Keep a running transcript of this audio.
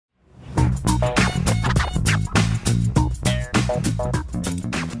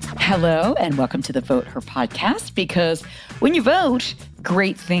Hello, and welcome to the Vote Her podcast, because when you vote,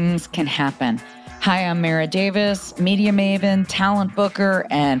 great things can happen. Hi, I'm Mara Davis, media maven, talent booker,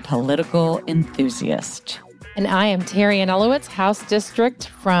 and political enthusiast. And I am Terry Anelowitz, House District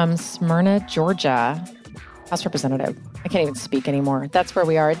from Smyrna, Georgia. House Representative. I can't even speak anymore. That's where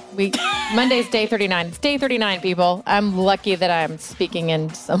we are. Monday's day 39. It's day 39, people. I'm lucky that I'm speaking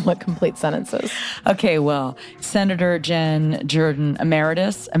in somewhat complete sentences. Okay, well, Senator Jen Jordan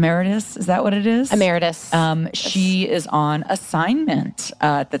Emeritus, is that what it is? Emeritus. She is on assignment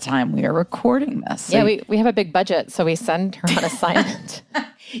at the time we are recording this. So yeah, we have a big budget, so we send her on assignment.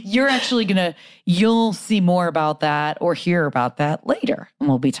 You're actually you'll see more about that or hear about that later. And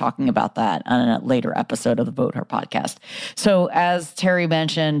we'll be talking about that on a later episode of the Vote Her podcast. So as Terry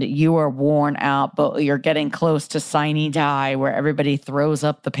mentioned, you are worn out, but you're getting close to Sine Die, where everybody throws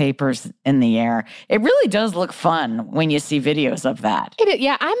up the papers in the air. It really does look fun when you see videos of that.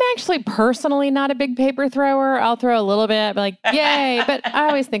 Yeah, I'm actually personally not a big paper thrower. I'll throw a little bit, like, yay. But I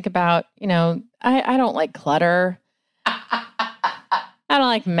always think about, I don't like clutter. I don't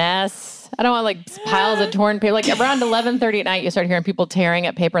like mess. I don't want like piles of torn paper. Like around 11:30 at night, you start hearing people tearing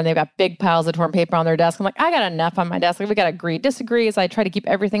at paper and they've got big piles of torn paper on their desk. I'm like, I got enough on my desk. Like, we got to agree, disagree. So I try to keep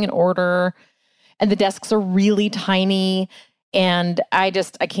everything in order. And the desks are really tiny. And I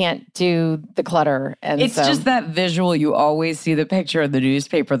can't do the clutter. And it's just that visual. You always see the picture of the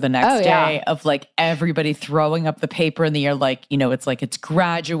newspaper the next day of like everybody throwing up the paper in the air. Like, it's like it's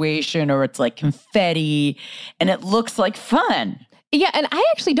graduation or it's like confetti and it looks like fun. Yeah, and I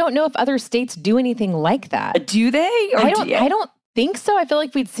actually don't know if other states do anything like that. Do they? I don't think so. I feel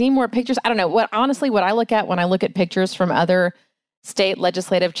like we'd see more pictures. I don't know. What I look at when I look at pictures from other state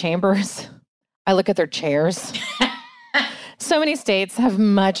legislative chambers, I look at their chairs. So many states have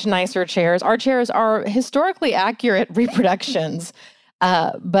much nicer chairs. Our chairs are historically accurate reproductions,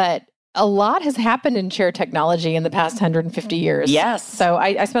 but a lot has happened in chair technology in the past 150 years. Yes. So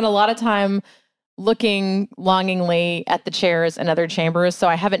I spent a lot of time looking longingly at the chairs in other chambers. So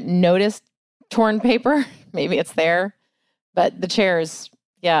I haven't noticed torn paper. Maybe it's there. But the chairs,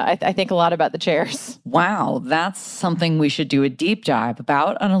 yeah, I think a lot about the chairs. Wow, that's something we should do a deep dive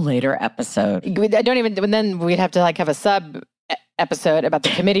about on a later episode. Then we'd have to have a sub episode about the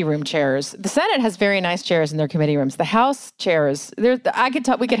committee room chairs. The Senate has very nice chairs in their committee rooms. The House chairs, we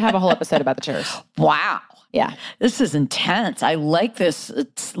could have a whole episode about the chairs. Wow. Yeah. This is intense. I like this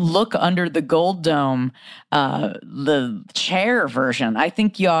look under the gold dome, the chair version. I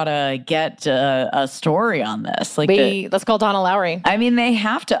think you ought to get a story on this. Let's call Donna Lowry. I mean, they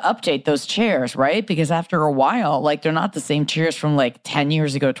have to update those chairs, right? Because after a while, they're not the same chairs from 10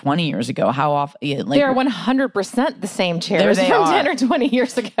 years ago, 20 years ago. How often? They're 100% the same chairs from 10 or 20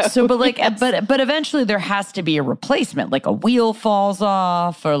 years ago. So, but eventually there has to be a replacement, like a wheel falls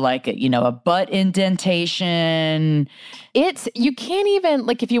off or a butt indentation. You can't even,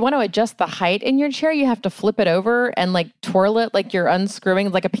 if you want to adjust the height in your chair, you have to flip it over and twirl it like you're unscrewing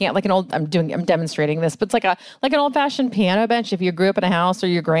I'm demonstrating this, but it's like an old fashioned piano bench. If you grew up in a house or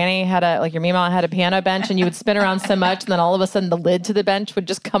your granny had your Mima had a piano bench and you would spin around so much and then all of a sudden the lid to the bench would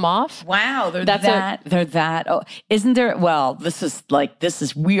just come off. Wow. They're that. Oh, isn't there? Well,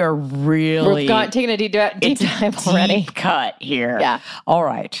 we are really taking a deep dive already. Deep cut here. Yeah. All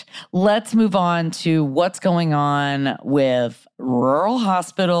right. Let's move on to what's going on with rural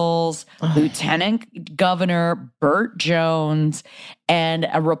hospitals, Lieutenant Governor Burt Jones, and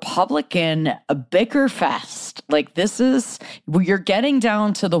a Republican bickerfest. You're getting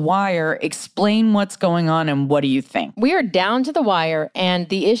down to the wire. Explain what's going on and what do you think? We are down to the wire, and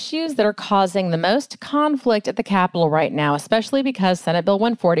the issues that are causing the most conflict at the Capitol right now, especially because Senate Bill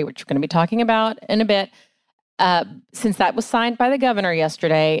 140, which we're going to be talking about in a bit, since that was signed by the governor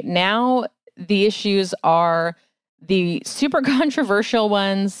yesterday, now the issues are the super controversial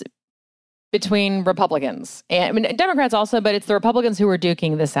ones between Republicans and Democrats also, but it's the Republicans who are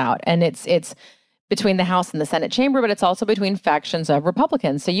duking this out. And it's between the House and the Senate chamber, but it's also between factions of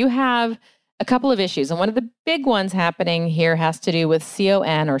Republicans. So you have a couple of issues. And one of the big ones happening here has to do with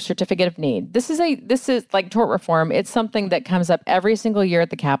CON, or Certificate of Need. This is like tort reform. It's something that comes up every single year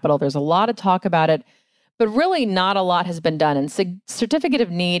at the Capitol. There's a lot of talk about it, but really not a lot has been done. And Certificate of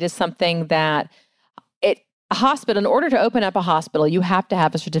Need is something that a hospital, in order to open up a hospital, you have to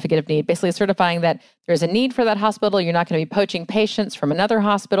have a certificate of need, basically certifying that there's a need for that hospital. You're not going to be poaching patients from another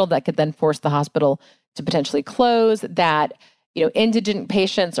hospital that could then force the hospital to potentially close, that, indigent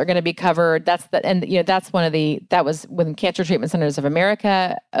patients are going to be covered. That was when Cancer Treatment Centers of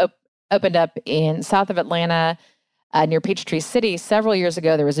America opened up in south of Atlanta, near Peachtree City several years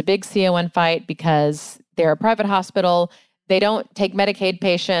ago. There was a big CON fight because they're a private hospital. They don't take Medicaid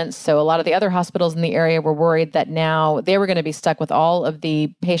patients. So a lot of the other hospitals in the area were worried that now they were going to be stuck with all of the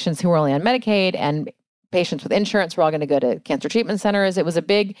patients who were only on Medicaid, and patients with insurance were all going to go to cancer treatment centers.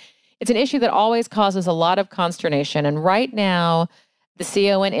 It's an issue that always causes a lot of consternation. And right now, the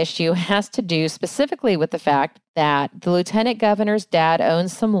CON issue has to do specifically with the fact that the lieutenant governor's dad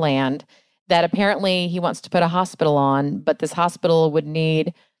owns some land that apparently he wants to put a hospital on, but this hospital would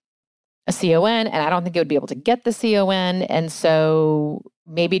need a CON, and I don't think it would be able to get the CON. And so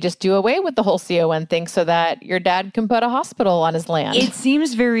maybe just do away with the whole CON thing so that your dad can put a hospital on his land. It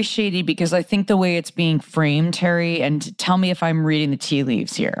seems very shady because I think the way it's being framed, Terry, and tell me if I'm reading the tea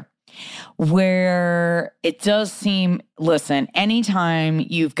leaves here, where it does seem, listen, anytime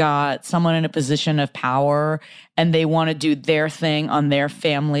you've got someone in a position of power and they want to do their thing on their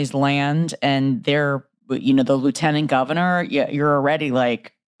family's land and they're, the lieutenant governor, you're already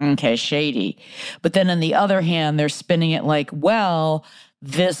like, okay, shady. But then on the other hand, they're spinning it like, well,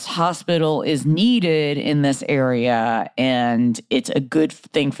 this hospital is needed in this area and it's a good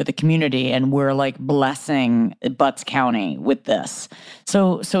thing for the community. And we're like blessing Butts County with this.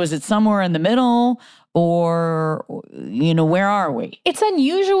 So is it somewhere in the middle or, where are we? It's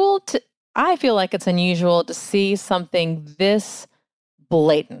unusual I feel like it's unusual to see something this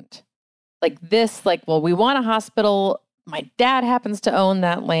blatant. Well, we want a hospital. My dad happens to own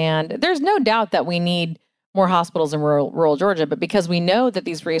that land. There's no doubt that we need more hospitals in rural Georgia, but because we know that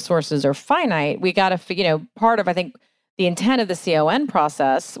these resources are finite, we got to, part of, I think, the intent of the CON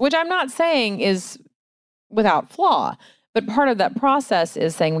process, which I'm not saying is without flaw, but part of that process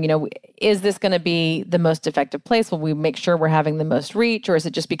is saying, is this going to be the most effective place? Will we make sure we're having the most reach, or is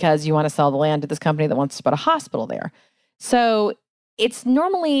it just because you want to sell the land to this company that wants to put a hospital there? So it's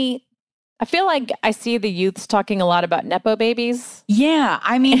normally, I feel like I see the youths talking a lot about Nepo babies. Yeah.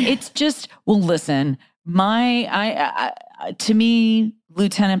 I mean, it's just, well, listen, to me,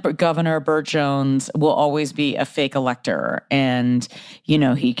 Lieutenant Governor Burt Jones will always be a fake elector. And,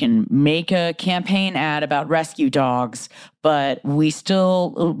 he can make a campaign ad about rescue dogs, but we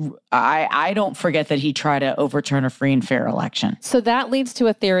still, I don't forget that he tried to overturn a free and fair election. So that leads to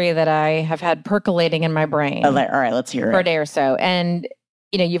a theory that I have had percolating in my brain. All right, let's hear it. For a day or so. And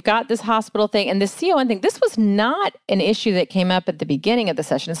you've got this hospital thing and this CON thing. This was not an issue that came up at the beginning of the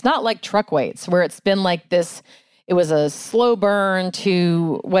session. It's not like truck weights where it's been like this. It was a slow burn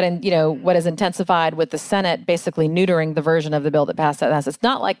to what has intensified with the Senate basically neutering the version of the bill that passed that House. It's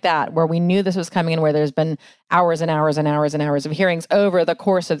not like that where we knew this was coming and where there's been hours and hours and hours and hours of hearings over the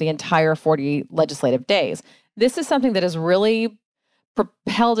course of the entire 40 legislative days. This is something that has really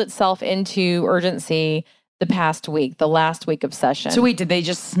propelled itself into urgency the past week, the last week of session. So wait, did they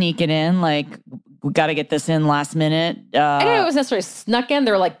just sneak it in? Like, we got to get this in last minute? I don't know if it was necessarily snuck in.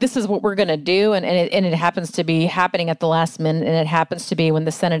 They're like, this is what we're going to do. And it happens to be happening at the last minute. And it happens to be when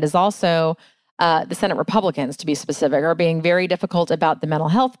the Senate is also, the Senate Republicans, to be specific, are being very difficult about the mental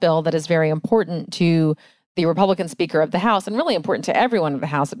health bill that is very important to the Republican Speaker of the House and really important to everyone in the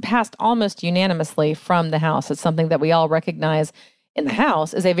House. It passed almost unanimously from the House. It's something that we all recognize in the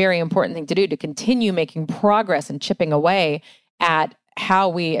House is a very important thing to do to continue making progress and chipping away at how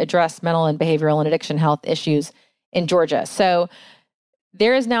we address mental and behavioral and addiction health issues in Georgia. So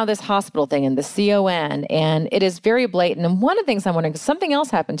there is now this hospital thing and the CON, and it is very blatant. And one of the things I'm wondering, something else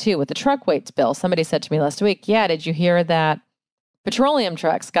happened too with the truck weights bill. Somebody said to me last week, yeah, did you hear that petroleum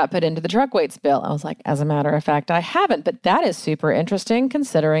trucks got put into the truck weights bill? I was like, as a matter of fact, I haven't, but that is super interesting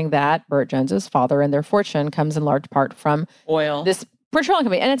considering that Burt Jones's father and their fortune comes in large part from oil, this petroleum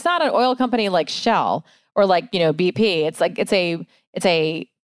company. And it's not an oil company like Shell or like, BP. They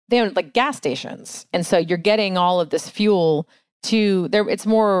own like gas stations. And so you're getting all of this fuel to there. It's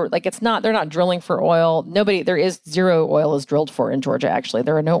more like they're not drilling for oil. There is zero oil is drilled for in Georgia. Actually,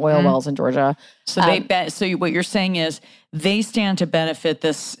 there are no oil wells in Georgia. So so what you're saying is they stand to benefit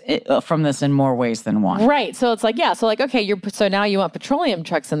from this in more ways than one. Right. So it's like, yeah. So like, okay, so now you want petroleum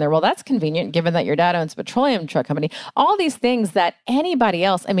trucks in there. Well, that's convenient given that your dad owns a petroleum truck company. All these things that anybody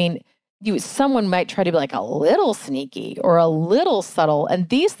else, someone might try to be like a little sneaky or a little subtle. And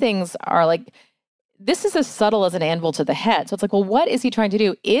these things are like, this is as subtle as an anvil to the head. So it's like, well, what is he trying to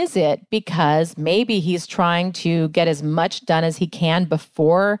do? Is it because maybe he's trying to get as much done as he can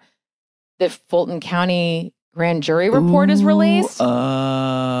before the Fulton County grand jury report is released?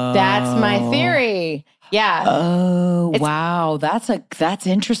 That's my theory. Yeah. Oh, wow. That's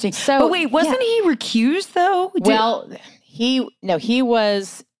interesting. So, but wait, wasn't he recused though?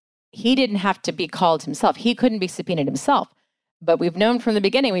 He didn't have to be called himself. He couldn't be subpoenaed himself. But we've known from the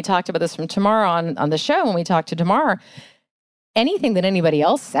beginning, we talked about this from Tamar on the show when we talked to Tamar, anything that anybody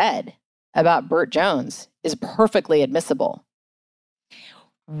else said about Burt Jones is perfectly admissible.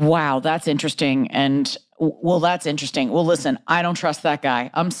 Wow, that's interesting. And well, that's interesting. Well, listen, I don't trust that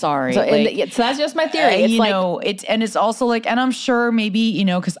guy. I'm sorry. So, so that's just my theory. It's it's also like, and I'm sure maybe,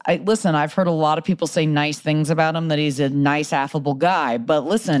 because I've heard a lot of people say nice things about him, that he's a nice, affable guy. But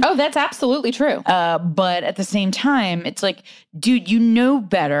listen. Oh, that's absolutely true. But at the same time, it's like, dude, you know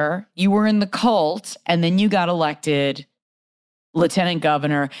better. You were in the cult and then you got elected lieutenant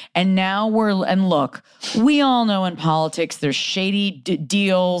governor. And now look, we all know in politics, there's shady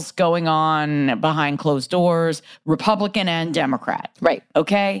deals going on behind closed doors, Republican and Democrat. Right.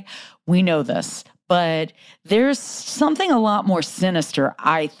 Okay. We know this, but there's something a lot more sinister,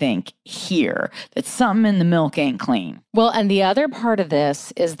 I think, here, that something in the milk ain't clean. Well, and the other part of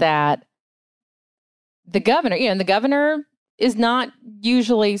this is that the governor is not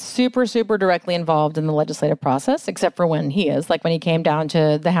usually super, super directly involved in the legislative process, except for when he is. Like when he came down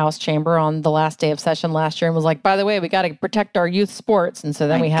to the House chamber on the last day of session last year and was like, by the way, we got to protect our youth sports. And so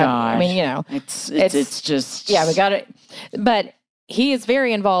then it's just... Yeah, we got it. But he is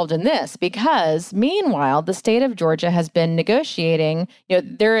very involved in this because meanwhile, the state of Georgia has been negotiating.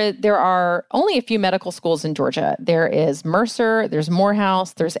 There are only a few medical schools in Georgia. There is Mercer, there's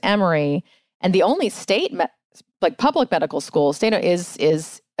Morehouse, there's Emory, and the only state public medical school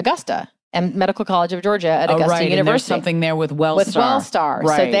is Augusta and Medical College of Georgia at Augusta University. And there's something there with Wellstar. With Wellstar.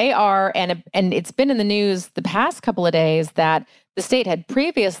 Right. So they are, and it's been in the news the past couple of days that the state had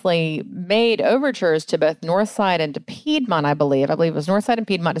previously made overtures to both Northside and to Piedmont, I believe. I believe it was Northside and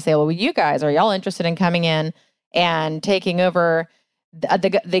Piedmont to say, well, you guys, are y'all interested in coming in and taking over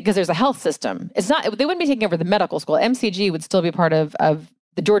because there's a health system. It's not, they wouldn't be taking over the medical school. MCG would still be part of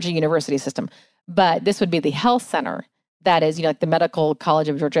the Georgia University system. But this would be the health center that is, like the Medical College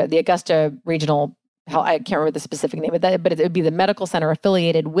of Georgia, the Augusta Regional, I can't remember the specific name of that, but it would be the medical center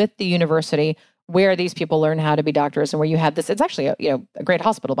affiliated with the university where these people learn how to be doctors and where you have this. It's actually a great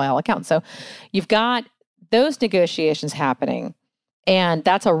hospital by all accounts. So you've got those negotiations happening. And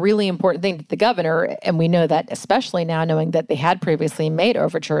that's a really important thing to the governor. And we know that, especially now, knowing that they had previously made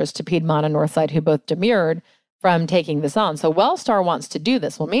overtures to Piedmont and Northside, who both demurred from taking this on. So Wellstar wants to do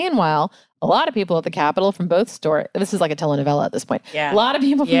this. Well, meanwhile, a lot of people at the Capitol from both this is like a telenovela at this point. Yeah. A lot of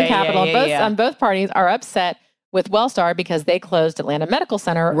people from the Capitol on both parties are upset with Wellstar because they closed Atlanta Medical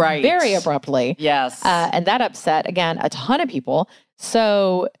Center very abruptly. Yes. And that upset, again, a ton of people.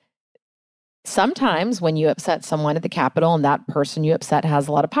 So sometimes when you upset someone at the Capitol and that person you upset has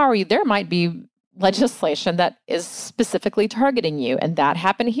a lot of power, there might be legislation that is specifically targeting you. And that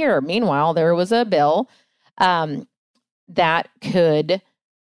happened here. Meanwhile, there was a bill that could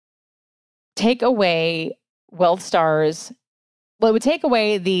take away Wellstar's, well, it would take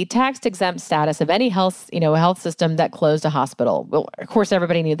away the tax-exempt status of any health system that closed a hospital. Well, of course,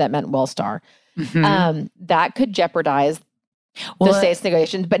 everybody knew that meant Wellstar. Mm-hmm. That could jeopardize the state's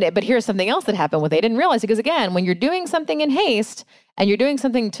negotiations. But here's something else that happened. What they didn't realize, because again, when you're doing something in haste and you're doing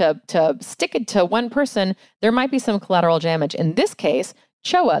something to stick it to one person, there might be some collateral damage. In this case,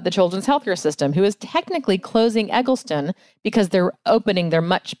 CHOA, the Children's Healthcare System, who is technically closing Eggleston because they're opening their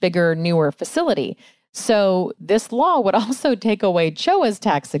much bigger, newer facility. So this law would also take away CHOA's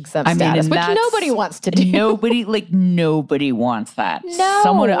tax-exempt status, which nobody wants to do. Nobody wants that.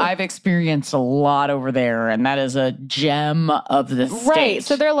 No. I've experienced a lot over there, and that is a gem of the state. Right.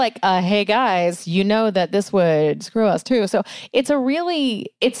 So they're like, hey guys, you know that this would screw us too. So it's a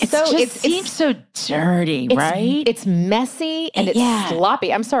really, it seems so dirty, right? It's messy and it's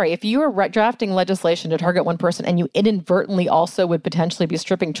sloppy. I'm sorry, if you were drafting legislation to target one person and you inadvertently also would potentially be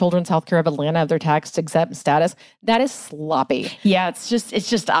stripping Children's Healthcare of Atlanta of their tax-exempt status, that is sloppy. Yeah, it's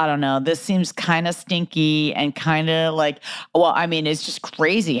just I don't know. This seems kind of stinky and kind of like, well, I mean, it's just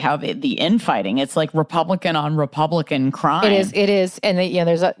crazy how the infighting. It's like Republican on Republican crime. It is, and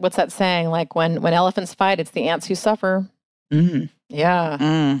there's what's that saying? Like when elephants fight, it's the ants who suffer. Mm. Yeah.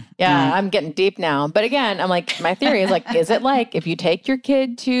 I'm getting deep now. But again, I'm like, my theory is like, is it like if you take your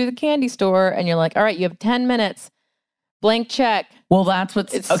kid to the candy store and you're like, all right, you have 10 minutes. Blank check. Well, that's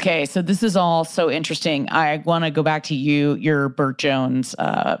okay. So this is all so interesting. I want to go back to your Burt Jones,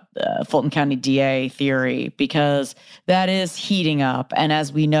 Fulton County DA theory, because that is heating up. And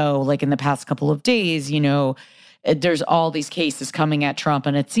as we know, like in the past couple of days, there's all these cases coming at Trump,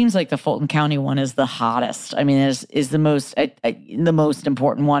 and it seems like the Fulton County one is the hottest. I mean, is the most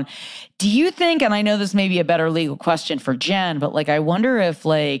important one. Do you think? And I know this may be a better legal question for Jen, but like I wonder if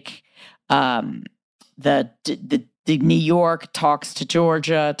like the New York talks to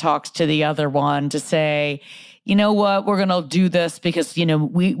Georgia, talks to the other one to say, you know what, we're going to do this because, we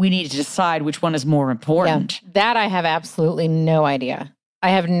need to decide which one is more important. Yeah, that I have absolutely no idea. I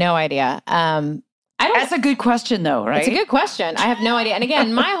have no idea. That's a good question, though, right? It's a good question. I have no idea. And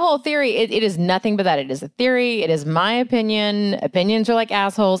again, my whole theory, it is nothing but that. It is a theory. It is my opinion. Opinions are like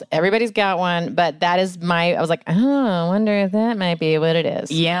assholes. Everybody's got one. But that is I was like, oh, I wonder if that might be what it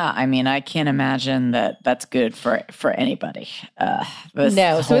is. Yeah. I mean, I can't imagine that that's good for anybody.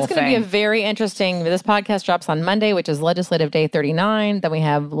 No. So it's going to be a very interesting, this podcast drops on Monday, which is Legislative Day 39. Then we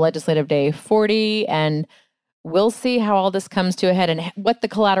have Legislative Day 40. And we'll see how all this comes to a head and what the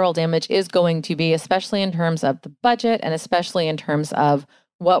collateral damage is going to be, especially in terms of the budget and especially in terms of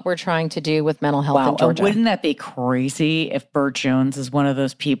what we're trying to do with mental health in Georgia. Wouldn't that be crazy if Burt Jones is one of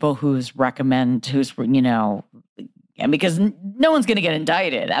those people because no one's going to get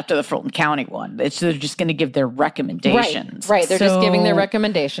indicted after the Fulton County one. They're just going to give their recommendations. Right. They're just giving their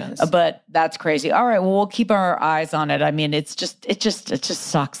recommendations. But that's crazy. All right. Well, we'll keep our eyes on it. I mean, it just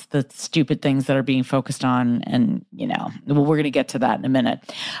sucks, the stupid things that are being focused on. And, we're going to get to that in a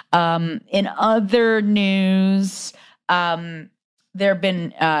minute. In other news, there have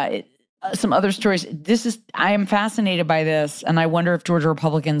been some other stories. I am fascinated by this, and I wonder if Georgia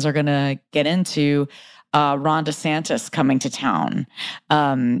Republicans are going to get into Ron DeSantis coming to town.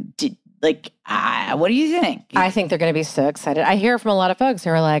 What do you think? I think they're going to be so excited. I hear from a lot of folks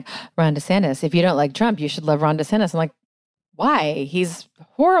who are like, Ron DeSantis, if you don't like Trump, you should love Ron DeSantis. I'm like, why? He's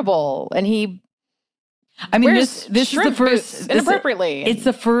horrible. And this is the first inappropriately. It's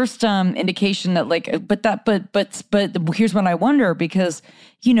the first indication that but here's what I wonder, because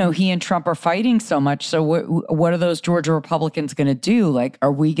he and Trump are fighting so much. So what are those Georgia Republicans going to do? Like,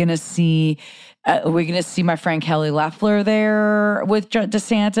 are we going to see my friend Kelly Loeffler there with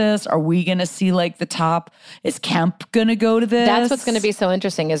DeSantis? Are we going to see the top? Is Kemp going to go to this? That's what's going to be so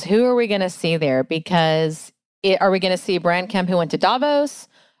interesting, is who are we going to see there? Because are we going to see Brian Kemp, who went to Davos?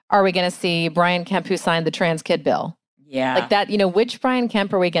 Are we going to see Brian Kemp, who signed the trans kid bill? Yeah. Like that, which Brian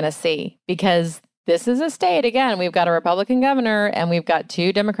Kemp are we going to see? Because this is a state, again, we've got a Republican governor and we've got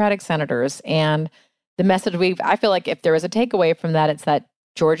 2 Democratic senators. And the message I feel like if there was a takeaway from that, it's that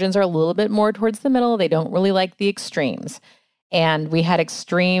Georgians are a little bit more towards the middle. They don't really like the extremes. And we had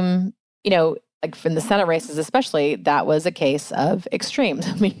extreme, like from the Senate races especially, that was a case of extrems.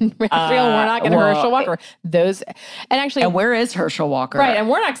 I mean, Raphael Warnock and Herschel Walker. And where is Herschel Walker? Right, and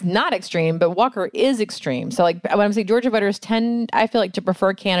Warnock's not extreme, but Walker is extreme. So when I'm saying Georgia voters tend, I feel like, to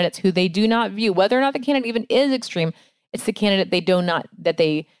prefer candidates who they do not view, whether or not the candidate even is extreme, it's the candidate they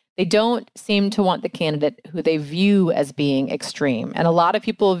don't seem to want the candidate who they view as being extreme. And a lot of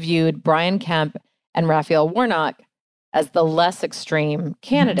people viewed Brian Kemp and Raphael Warnock as the less extreme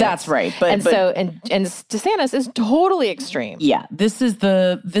candidates. That's right. And DeSantis is totally extreme. Yeah. This is,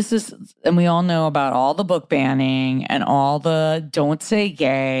 and we all know about all the book banning and all the don't say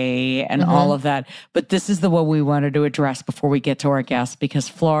gay and all of that. But this is the one we wanted to address before we get to our guests, because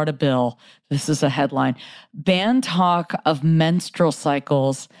Florida bill, this is a headline, ban talk of menstrual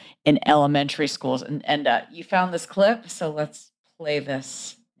cycles in elementary schools. And you found this clip, so let's play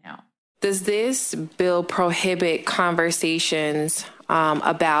this now. Does this bill prohibit conversations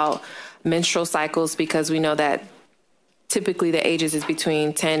about menstrual cycles? Because we know that typically the ages is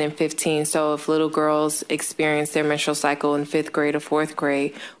between 10 and 15. So if little girls experience their menstrual cycle in 5th grade or 4th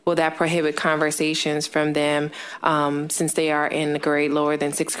grade, will that prohibit conversations from them since they are in a grade lower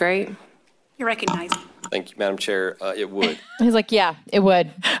than 6th grade? You're recognized. Thank you, Madam Chair. It would. He's like, yeah, it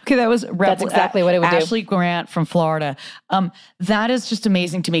would. Okay, that's exactly what it would do. Ashley Grant from Florida. That is just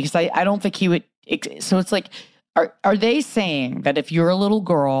amazing to me, because I don't think he would. So it's like, are they saying that if you're a little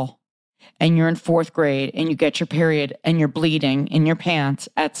girl and you're in 4th grade and you get your period and you're bleeding in your pants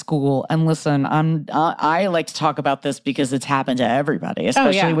at school, and listen, I like to talk about this because it's happened to everybody,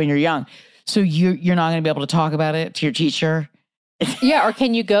 especially when you're young. So you're not going to be able to talk about it to your teacher. Yeah, or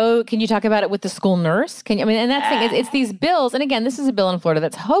can you talk about it with the school nurse? And that's the thing, it's these bills, and again, this is a bill in Florida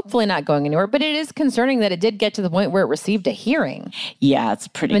that's hopefully not going anywhere, but it is concerning that it did get to the point where it received a hearing. Yeah, it's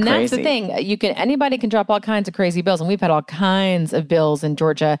pretty crazy. That's the thing. Anybody can drop all kinds of crazy bills, and we've had all kinds of bills in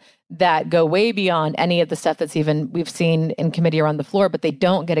Georgia that go way beyond any of the stuff that's even we've seen in committee or on the floor, but they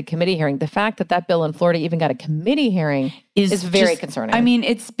don't get a committee hearing. The fact that bill in Florida even got a committee hearing is very concerning. I mean,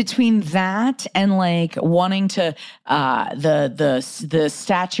 it's between that and wanting to the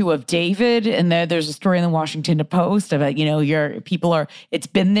statue of David, and there's a story in the Washington Post about it's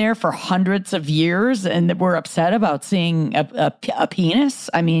been there for hundreds of years, and we're upset about seeing a penis.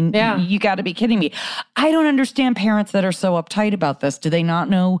 I mean, you got to be kidding me. I don't understand parents that are so uptight about this. Do they not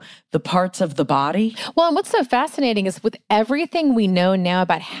know the parts of the body? Well, and what's so fascinating is with everything we know now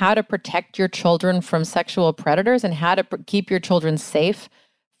about how to protect your children from sexual predators and how to keep your children safe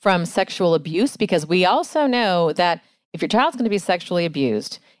from sexual abuse, because we also know that if your child's going to be sexually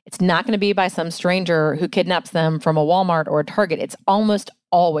abused, it's not going to be by some stranger who kidnaps them from a Walmart or a Target. It's almost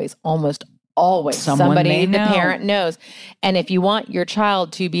always somebody the parent knows. And if you want your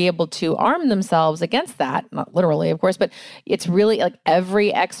child to be able to arm themselves against that, not literally, of course, but it's really like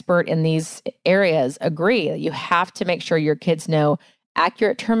every expert in these areas agree that you have to make sure your kids know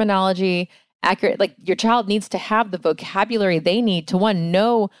accurate terminology, like your child needs to have the vocabulary they need to, one,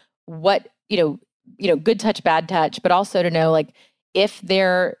 know what, good touch, bad touch, but also to know, like, if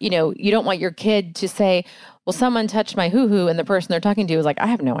they're, you don't want your kid to say, well, someone touched my hoo-hoo, and the person they're talking to is like, I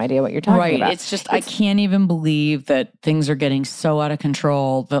have no idea what you're talking about. It's just, I can't even believe that things are getting so out of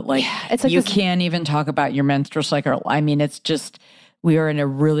control that it's like you can't even talk about your menstrual cycle. I mean, it's just, we are in a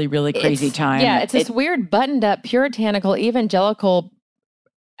really, really crazy time. Yeah, it's this weird buttoned up, puritanical, evangelical.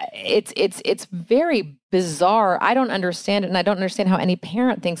 It's very bizarre. I don't understand it, and I don't understand how any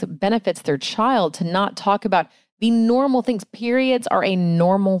parent thinks it benefits their child to not talk about the normal things. Periods are a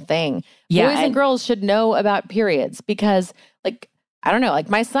normal thing. Yeah, boys and girls should know about periods because, like, I don't know, like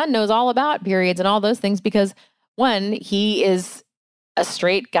my son knows all about periods and all those things because, one, he is a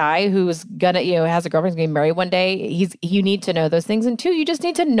straight guy who's gonna, has a girlfriend, who's gonna marry one day. You need to know those things. And two, you just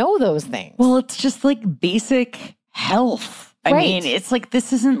need to know those things. Well, it's just like basic health. I mean, it's like,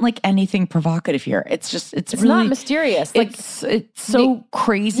 this isn't like anything provocative here. It's just, it's really not mysterious. Like, it's so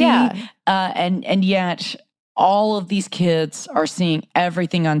crazy. Yeah. And yet all of these kids are seeing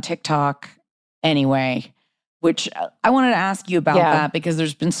everything on TikTok anyway, which I wanted to ask you about that because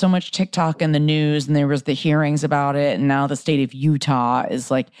there's been so much TikTok in the news and there was the hearings about it. And now the state of Utah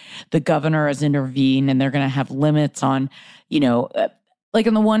is like, the governor has intervened and they're going to have limits on, like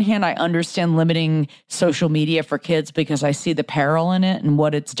on the one hand, I understand limiting social media for kids because I see the peril in it and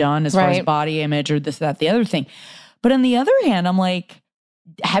what it's done as far as body image or this, that, the other thing. But on the other hand, I'm like,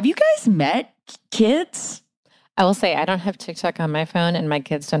 have you guys met kids? I will say I don't have TikTok on my phone and my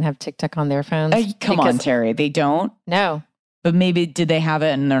kids don't have TikTok on their phones. Come on, Terry. They don't? No. But maybe did they have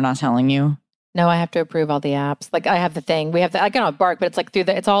it and they're not telling you? No, I have to approve all the apps. Like I have the thing. I can Bark, but it's like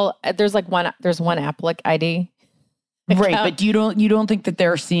there's one app like ID. Right, but you don't think that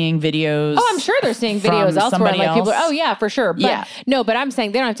they're seeing videos? Oh, I'm sure they're seeing videos elsewhere. Like people, oh yeah, for sure. But no, but I'm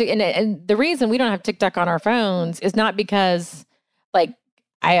saying they don't have to. And the reason we don't have TikTok on our phones is not because like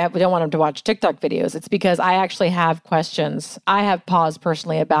I don't want them to watch TikTok videos. It's because I actually have questions. I have pause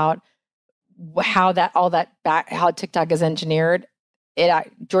personally about how TikTok is engineered.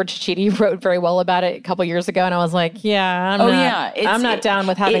 George Chidi wrote very well about it a couple years ago, and I was like, I'm not down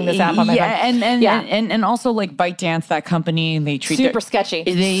with having this app on my phone. And also like ByteDance, that company, they treat super sketchy.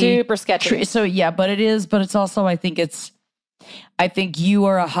 But it's also, I think you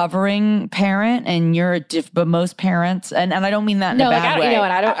are a hovering parent, and but most parents, and I don't mean that in a bad way.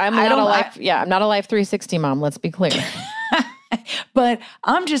 I'm not a Life 360 mom. Let's be clear. But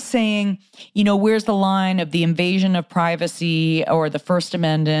I'm just saying, where's the line of the invasion of privacy or the First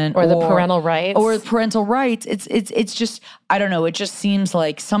Amendment or the parental rights? Or parental rights. It's just, I don't know. It just seems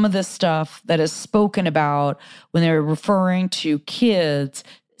like some of this stuff that is spoken about when they're referring to kids,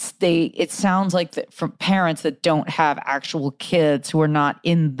 it sounds like that from parents that don't have actual kids who are not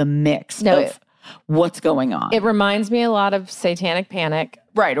in the mix of what's going on. It reminds me a lot of Satanic Panic.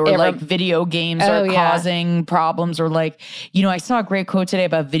 Right, or like video games are causing problems, or like, I saw a great quote today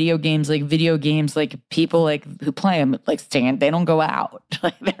about video games, like people like who play them, like they don't go out,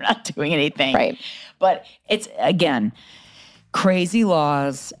 like they're not doing anything. Right. But it's, again, crazy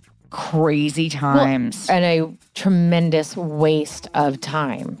laws, crazy times. And a tremendous waste of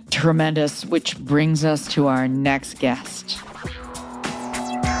time. Tremendous, which brings us to our next guest.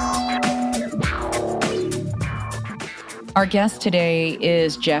 Our guest today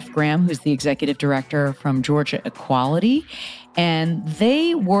is Jeff Graham, who's the executive director from Georgia Equality, and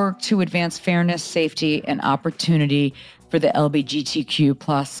they work to advance fairness, safety, and opportunity for the LGBTQ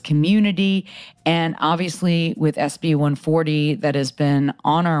plus community. And obviously with SB 140 that has been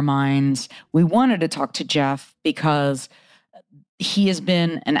on our minds, we wanted to talk to Jeff because he has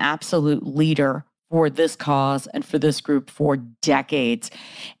been an absolute leader for this cause and for this group for decades.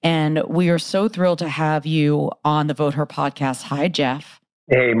 And we are so thrilled to have you on the Vote Her podcast. Hi, Jeff.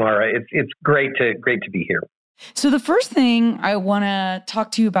 Hey, Mara. It's great to be here. So the first thing I want to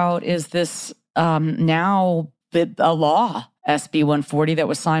talk to you about is this now a law, SB 140, that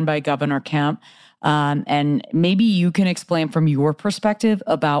was signed by Governor Kemp. And maybe you can explain from your perspective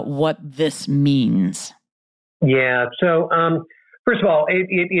about what this means. Yeah. So, first of all, it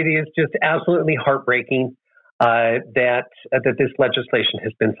is just absolutely heartbreaking that this legislation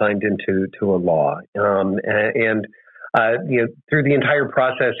has been signed into a law, and through the entire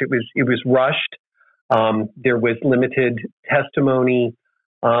process, it was rushed. There was limited testimony.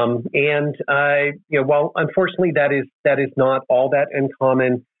 While unfortunately that is not all that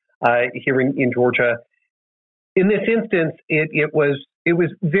uncommon here in Georgia, in this instance, it was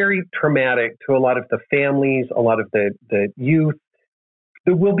very traumatic to a lot of the families, a lot of the youth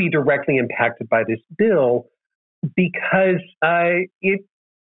that will be directly impacted by this bill, because it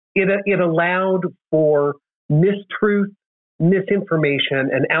allowed for mistruth, misinformation,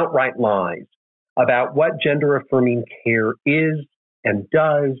 and outright lies about what gender-affirming care is and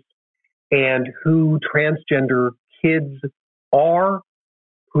does, and who transgender kids are,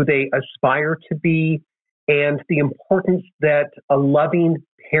 who they aspire to be, and the importance that a loving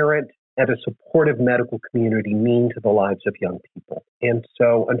parent and a supportive medical community mean to the lives of young people. And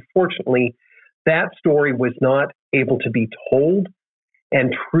so, unfortunately, that story was not able to be told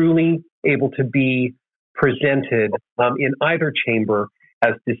and truly able to be presented in either chamber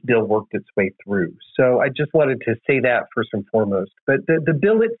as this bill worked its way through. So I just wanted to say that first and foremost. But the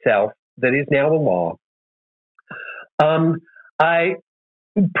bill itself, that is now a law,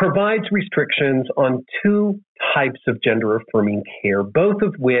 provides restrictions on two types of gender-affirming care, both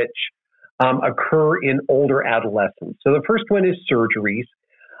of which occur in older adolescents. So the first one is surgeries.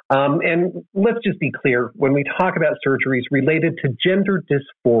 And let's just be clear, when we talk about surgeries related to gender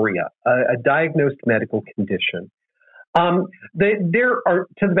dysphoria, a diagnosed medical condition, there are,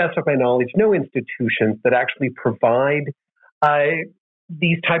 to the best of my knowledge, no institutions that actually provide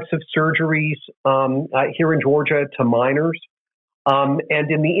these types of surgeries here in Georgia to minors.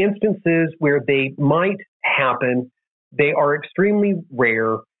 And in the instances where they might happen, they are extremely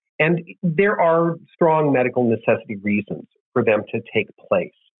rare, and there are strong medical necessity reasons for them to take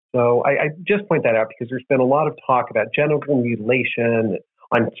place. So I just point that out because there's been a lot of talk about genital mutilation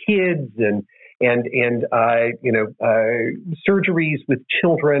on kids and surgeries with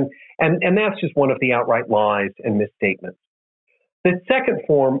children, and that's just one of the outright lies and misstatements. The second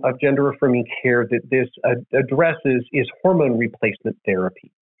form of gender-affirming care that this addresses is hormone replacement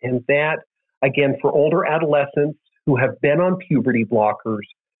therapy. And that, again, for older adolescents who have been on puberty blockers,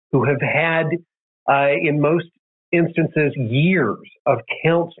 who have had, in most instances, years of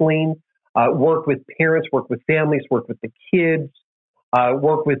counseling, work with parents, work with families, work with the kids,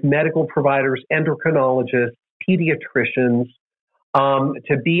 work with medical providers, endocrinologists, pediatricians,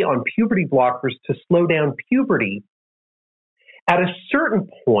 to be on puberty blockers to slow down puberty. At a certain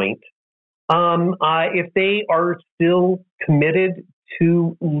point, if they are still committed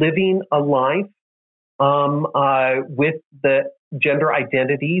to living a life with the gender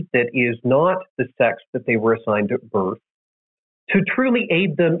identity that is not the sex that they were assigned at birth, to truly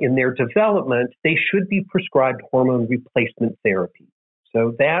aid them in their development, they should be prescribed hormone replacement therapy.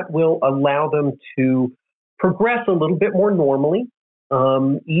 So that will allow them to progress a little bit more normally,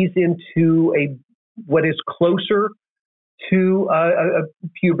 ease into what is closer to a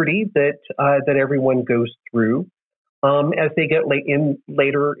puberty that everyone goes through as they get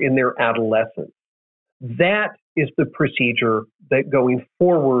later in their adolescence. That is the procedure that going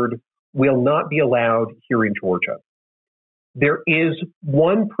forward will not be allowed here in Georgia. There is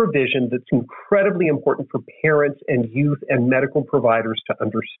one provision that's incredibly important for parents and youth and medical providers to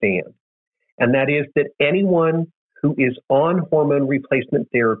understand, and that is that anyone who is on hormone replacement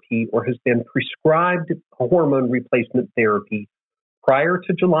therapy or has been prescribed hormone replacement therapy prior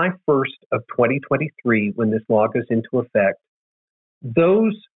to July 1st of 2023, when this law goes into effect,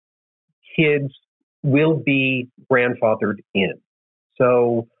 those kids will be grandfathered in.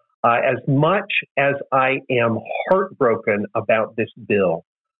 So as much as I am heartbroken about this bill,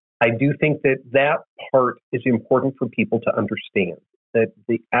 I do think that part is important for people to understand, that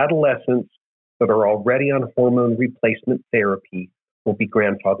the adolescents that are already on hormone replacement therapy will be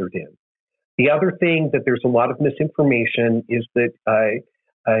grandfathered in. The other thing that there's a lot of misinformation is that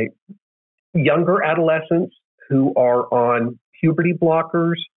younger adolescents who are on puberty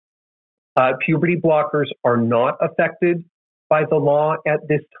blockers are not affected by the law at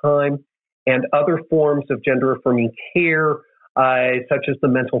this time, and other forms of gender-affirming care, such as the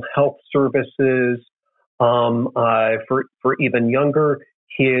mental health services for even younger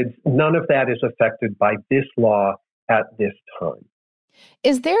kids, none of that is affected by this law at this time.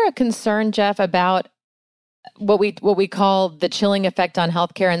 Is there a concern, Jeff, about what we call the chilling effect on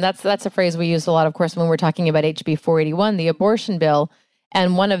healthcare? And that's a phrase we use a lot, of course, when we're talking about HB 481, the abortion bill.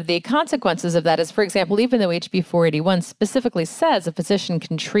 And one of the consequences of that is, for example, even though HB 481 specifically says a physician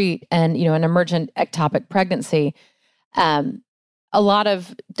can treat an emergent ectopic pregnancy, a lot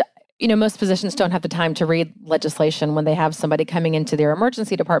of most physicians don't have the time to read legislation when they have somebody coming into their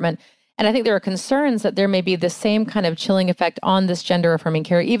emergency department. And I think there are concerns that there may be the same kind of chilling effect on this gender-affirming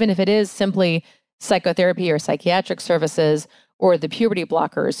care, even if it is simply psychotherapy or psychiatric services or the puberty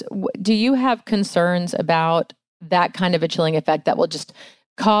blockers. Do you have concerns about that kind of a chilling effect that will just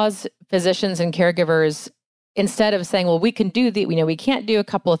cause physicians and caregivers, instead of saying, well, we can do we can't do a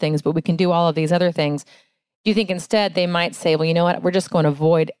couple of things, but we can do all of these other things. Do you think instead they might say, well, you know what, I'm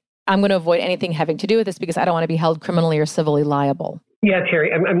going to avoid anything having to do with this because I don't want to be held criminally or civilly liable? Yeah,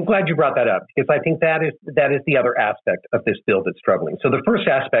 Terry, I'm glad you brought that up because I think that is the other aspect of this bill that's troubling. So the first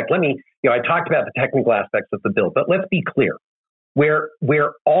aspect, I talked about the technical aspects of the bill, but let's be clear. Where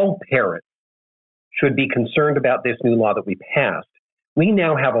all parents should be concerned about this new law that we passed, we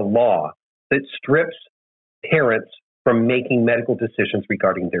now have a law that strips parents from making medical decisions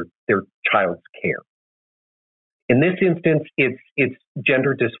regarding their child's care. In this instance, it's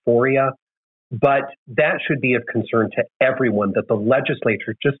gender dysphoria, but that should be of concern to everyone that the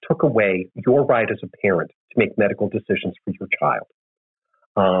legislature just took away your right as a parent to make medical decisions for your child.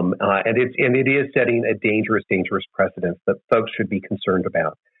 And it is setting a dangerous precedent that folks should be concerned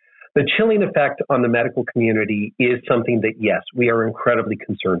about. The chilling effect on the medical community is something that, yes, we are incredibly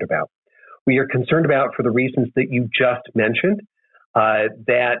concerned about. We are concerned about for the reasons that you just mentioned,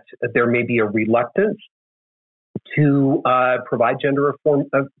 that there may be a reluctance to provide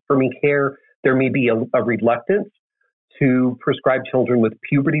gender-affirming care. There may be a reluctance to prescribe children with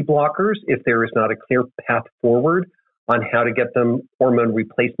puberty blockers if there is not a clear path forward on how to get them hormone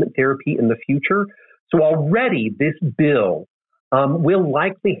replacement therapy in the future. So already this bill will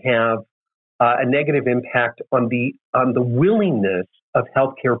likely have a negative impact on the willingness of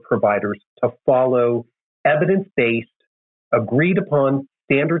healthcare providers to follow evidence-based, agreed upon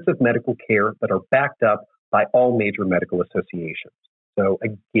standards of medical care that are backed up by all major medical associations. So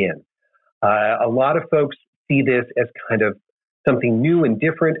again, a lot of folks see this as kind of something new and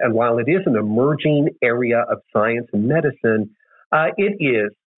different. And while it is an emerging area of science and medicine, it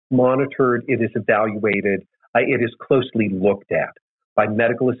is monitored, it is evaluated, it is closely looked at by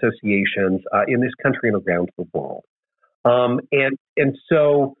medical associations in this country and around the world.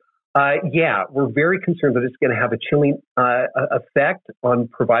 So we're very concerned that it's going to have a chilling effect on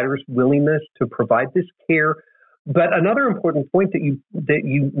providers' willingness to provide this care. But another important point that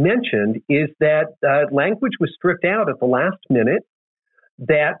you mentioned is that language was stripped out at the last minute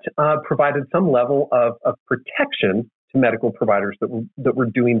that provided some level of protection to medical providers that were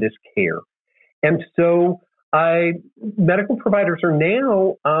doing this care. And so medical providers are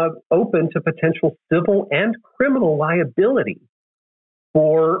now open to potential civil and criminal liability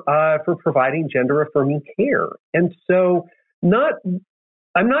for providing gender-affirming care. And so I'm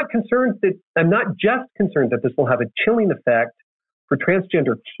not just concerned that this will have a chilling effect for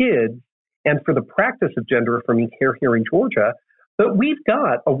transgender kids and for the practice of gender-affirming care here in Georgia, but we've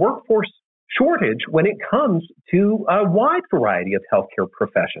got a workforce shortage when it comes to a wide variety of healthcare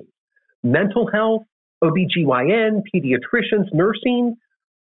professions. Mental health, OBGYN, pediatricians, nursing.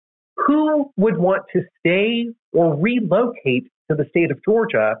 Who would want to stay or relocate to the state of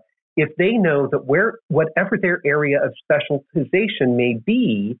Georgia if they know that whatever their area of specialization may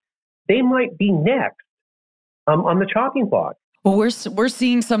be, they might be next on the chopping block? Well, we're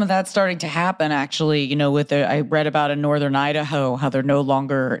seeing some of that starting to happen, actually. I read about in northern Idaho how they're no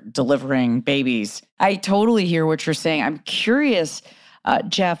longer delivering babies. I totally hear what you're saying. I'm curious,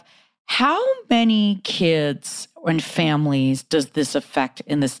 Jeff, how many kids and families does this affect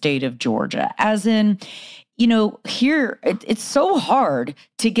in the state of Georgia? As in, here, it's so hard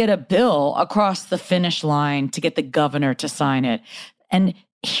to get a bill across the finish line to get the governor to sign it. And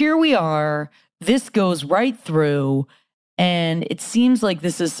here we are, this goes right through, and it seems like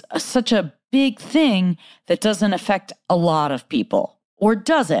this is such a big thing that doesn't affect a lot of people. Or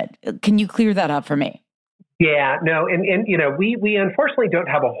does it? Can you clear that up for me? Yeah, no, and we unfortunately don't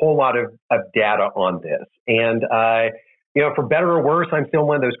have a whole lot of data on this. And, for better or worse, I'm still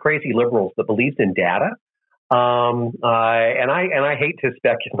one of those crazy liberals that believes in data. And I hate to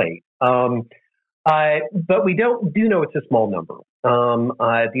speculate. But we do know it's a small number.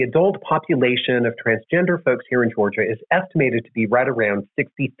 The adult population of transgender folks here in Georgia is estimated to be right around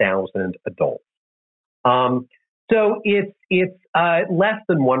 60,000 adults. So it's less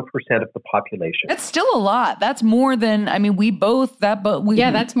than 1% of the population. That's still a lot. That's more than,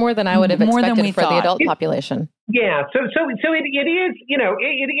 that's more than I would have expected for the adult population. Yeah. So it is,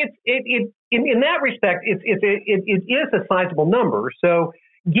 in that respect, it is a sizable number. So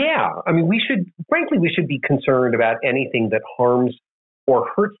yeah, we should be concerned about anything that harms or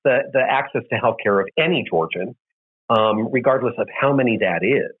hurts the access to healthcare of any Georgian, regardless of how many that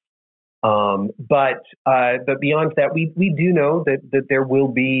is. But beyond that, we do know that there will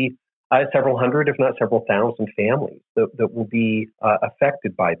be several hundred, if not several thousand families that will be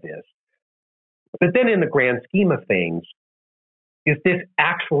affected by this. But then in the grand scheme of things, is this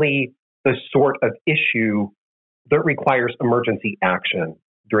actually the sort of issue that requires emergency action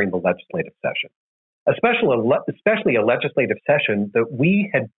during the legislative session? Especially a legislative session that we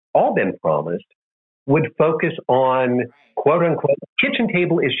had all been promised would focus on quote unquote kitchen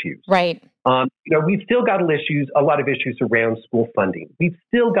table issues. Right. We've still got a lot of issues around school funding. We've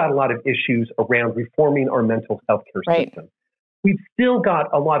still got a lot of issues around reforming our mental health care system. We've still got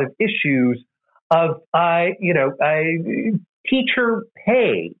a lot of issues of, teacher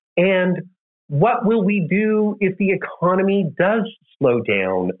pay and what will we do if the economy does slow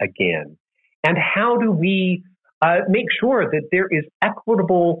down again? And how do we make sure that there is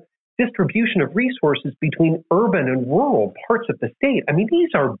equitable distribution of resources between urban and rural parts of the state? I mean, these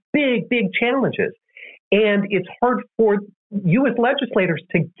are big, big challenges. And it's hard for you as legislators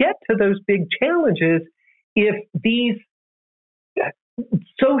to get to those big challenges if these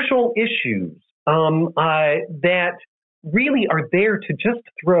social issues that really are there to just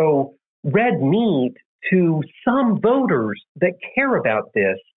throw red meat to some voters that care about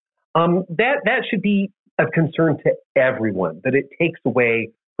this, that should be of concern to everyone, that it takes away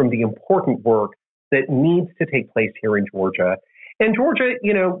from the important work that needs to take place here in Georgia. And Georgia,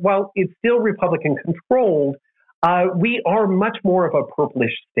 while it's still Republican controlled, we are much more of a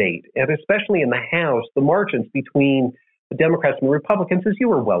purplish state. And especially in the House, the margins between the Democrats and the Republicans, as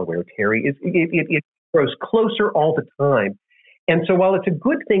you are well aware, Terry, it grows closer all the time. And so while it's a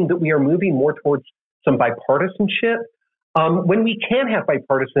good thing that we are moving more towards some bipartisanship, when we can have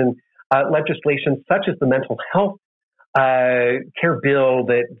bipartisan legislation such as the mental health care bill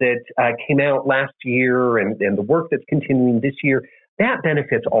that came out last year and the work that's continuing this year, that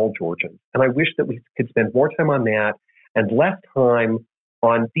benefits all Georgians. And I wish that we could spend more time on that and less time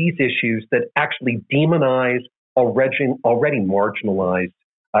on these issues that actually demonize already marginalized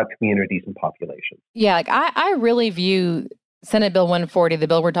communities and populations. Yeah, I really view Senate Bill 140, the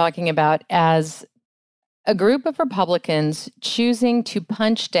bill we're talking about, as a group of Republicans choosing to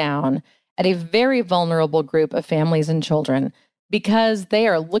punch down at a very vulnerable group of families and children because they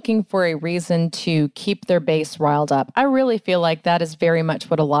are looking for a reason to keep their base riled up. I really feel like that is very much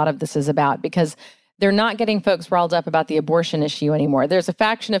what a lot of this is about, because they're not getting folks riled up about the abortion issue anymore. There's a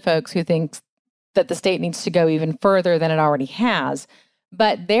faction of folks who thinks that the state needs to go even further than it already has.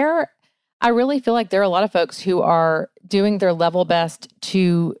 But I really feel like there are a lot of folks who are doing their level best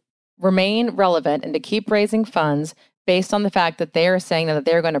to remain relevant and to keep raising funds based on the fact that they are saying that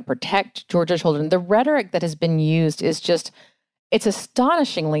they're going to protect Georgia children. The rhetoric that has been used is it's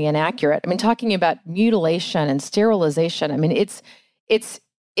astonishingly inaccurate. I mean, talking about mutilation and sterilization, I mean, it's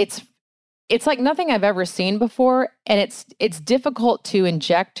like nothing I've ever seen before, and it's difficult to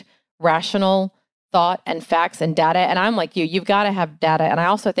inject rational thought and facts and data. And I'm like you've got to have data. And I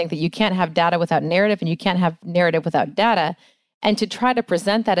also think that you can't have data without narrative, and you can't have narrative without data. And to try to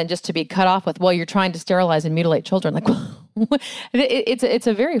present that and just to be cut off with, well, you're trying to sterilize and mutilate children, like, it's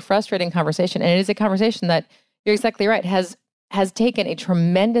a very frustrating conversation. And it is a conversation that, you're exactly right, has taken a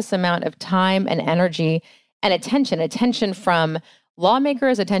tremendous amount of time and energy and attention from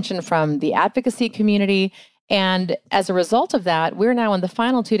lawmakers, attention from the advocacy community. And as a result of that, we're now in the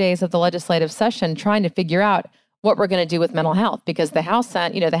final 2 days of the legislative session trying to figure out what we're going to do with mental health, because the House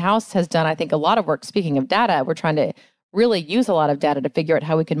has done, I think, a lot of work. Speaking of data, we're trying to really use a lot of data to figure out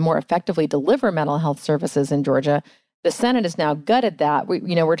how we can more effectively deliver mental health services in Georgia. The Senate has now gutted that. We're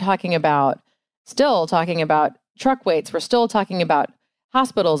still talking about truck weights. We're still talking about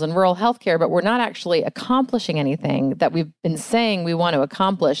hospitals and rural healthcare, but we're not actually accomplishing anything that we've been saying we want to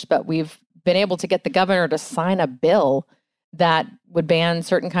accomplish. But we've been able to get the governor to sign a bill that would ban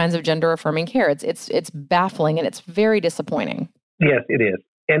certain kinds of gender-affirming care. It's baffling, and it's very disappointing. Yes, it is,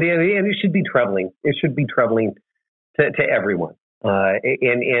 and it should be troubling. It should be troubling to everyone,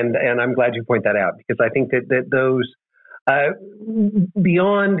 and I'm glad you point that out, because I think that those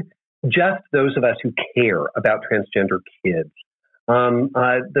beyond just those of us who care about transgender kids,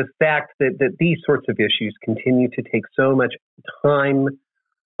 the fact that these sorts of issues continue to take so much time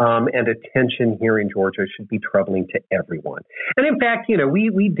and attention here in Georgia should be troubling to everyone. And in fact,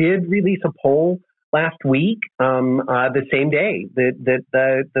 we did release a poll last week, the same day that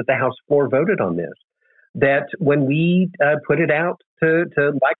the House floor voted on this, that when we put it out to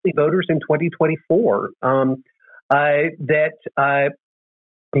likely voters in 2024,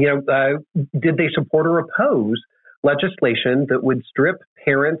 did they support or oppose legislation that would strip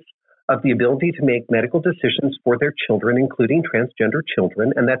parents of the ability to make medical decisions for their children, including transgender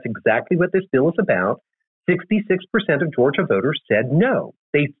children? And that's exactly what this bill is about. 66% of Georgia voters said no.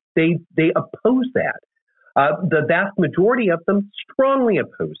 They opposed that. The vast majority of them strongly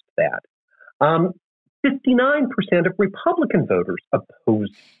opposed that. 59% of Republican voters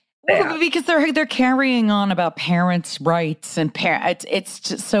opposed that. Well, because they're carrying on about parents' rights and it's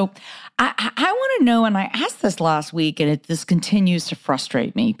just so. I want to know, and I asked this last week, and this continues to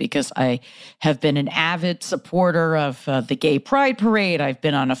frustrate me because I have been an avid supporter of the Gay Pride Parade. I've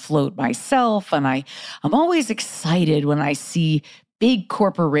been on a float myself, and I'm always excited when I see big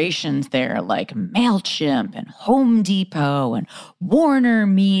corporations there like MailChimp and Home Depot and Warner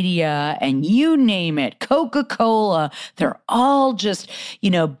Media and you name it, Coca-Cola. They're all just,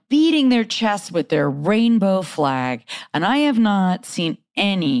 beating their chests with their rainbow flag. And I have not seen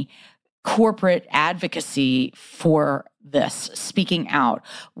any corporate advocacy for this, speaking out.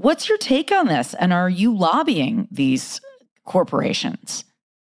 What's your take on this? And are you lobbying these corporations?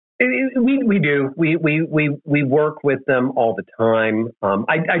 We do. We work with them all the time.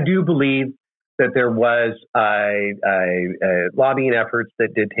 I do believe that there was lobbying efforts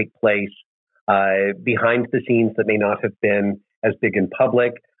that did take place behind the scenes that may not have been as big in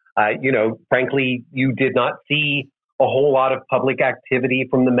public. Frankly, you did not see a whole lot of public activity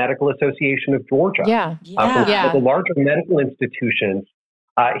from the Medical Association of Georgia. From the larger medical institutions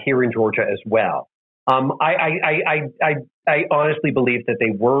here in Georgia as well. I honestly believe that they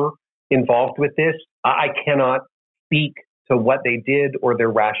were involved with this. I cannot speak to what they did or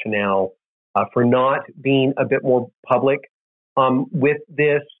their rationale for not being a bit more public with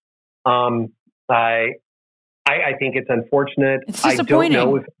this. I think it's unfortunate. It's disappointing. I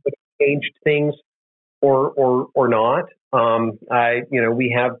don't know if it changed things or not. We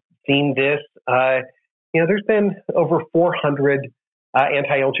have seen this. There's been over 400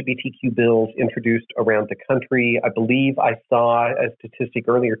 anti-LGBTQ bills introduced around the country. I believe I saw a statistic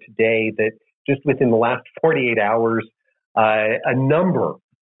earlier today that just within the last 48 hours, a number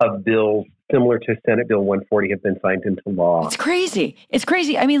of bills similar to Senate Bill 140 have been signed into law. It's crazy.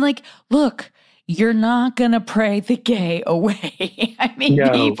 I mean, look, you're not going to pray the gay away. I mean,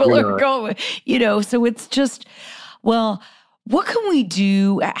 people are going, so it's just, well, what can we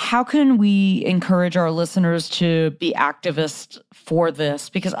do? How can we encourage our listeners to be activists for this?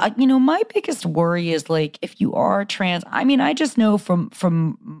 Because, my biggest worry is if you are trans, I just know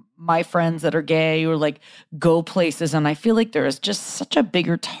from my friends that are gay or go places, and I feel like there is just such a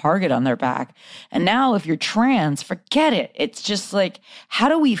bigger target on their back. And now if you're trans, forget it. It's just how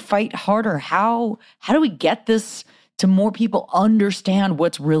do we fight harder? How do we get this to more people understand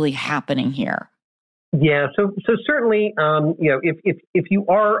what's really happening here? Yeah, so certainly, if you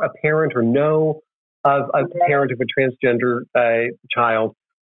are a parent or know of a parent of a transgender child,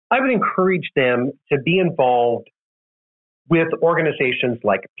 I would encourage them to be involved with organizations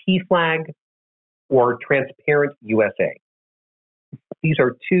like PFLAG or Transparent USA. These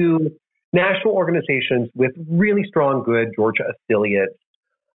are two national organizations with really strong, good Georgia affiliates.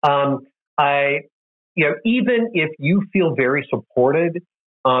 Even if you feel very supported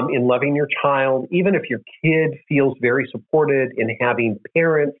in loving your child, even if your kid feels very supported in having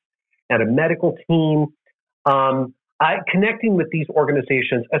parents and a medical team, connecting with these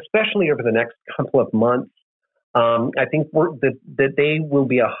organizations, especially over the next couple of months, I think that they will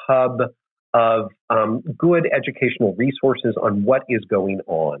be a hub of good educational resources on what is going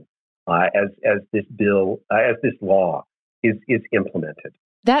on as this law is implemented.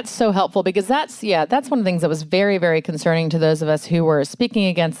 That's so helpful because that's one of the things that was very, very concerning to those of us who were speaking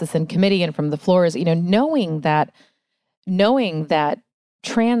against this in committee and from the floor is, knowing that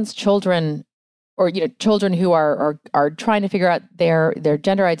trans children or, children who are trying to figure out their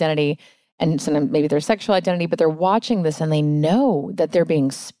gender identity and sometimes maybe their sexual identity, but they're watching this and they know that they're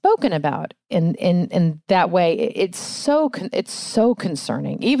being spoken about in that way. It's so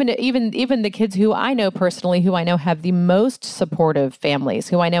concerning. Even the kids who I know personally, who I know have the most supportive families,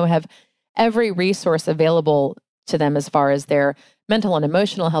 who I know have every resource available to them as far as their mental and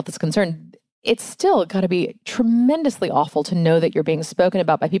emotional health is concerned. It's still got to be tremendously awful to know that you're being spoken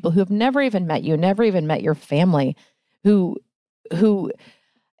about by people who have never even met you, never even met your family, who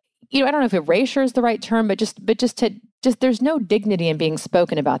I don't know if erasure is the right term, but just there's no dignity in being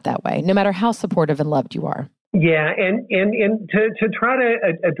spoken about that way, no matter how supportive and loved you are. Yeah, and to try to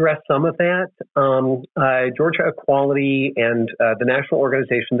address some of that, Georgia Equality and the national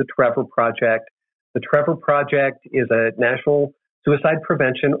organization, the Trevor Project. The Trevor Project is a national suicide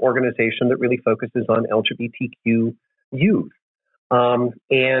prevention organization that really focuses on LGBTQ youth. And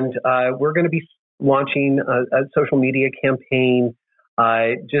we're going to be launching a social media campaign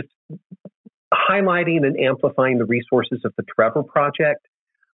just highlighting and amplifying the resources of the Trevor Project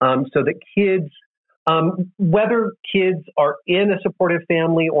so that kids, whether kids are in a supportive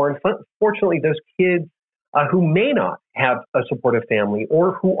family or unfortunately those kids who may not have a supportive family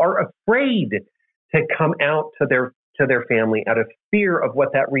or who are afraid to come out to their family out of fear of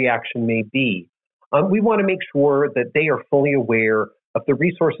what that reaction may be. We want to make sure that they are fully aware of the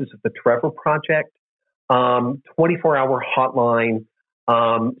resources of the Trevor Project, 24-hour hotline,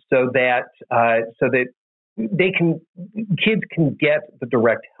 so that kids can get the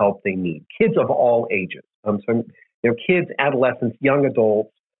direct help they need. Kids of all ages, kids, adolescents, young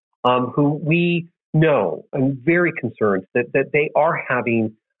adults, who we know and very concerned that they are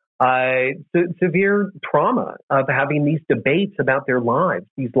having severe trauma of having these debates about their lives,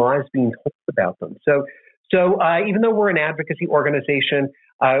 these lies being told about them. So even though we're an advocacy organization,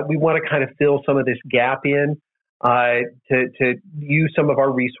 we want to kind of fill some of this gap in to use some of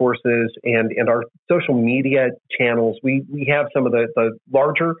our resources and our social media channels. We have some of the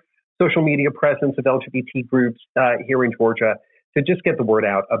larger social media presence of LGBT groups here in Georgia to just get the word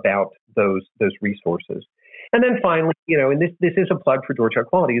out about those resources. And then finally, and this is a plug for Georgia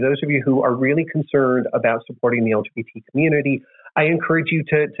Equality. Those of you who are really concerned about supporting the LGBT community, I encourage you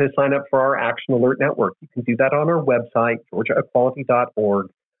to sign up for our Action Alert Network. You can do that on our website, georgiaequality.org.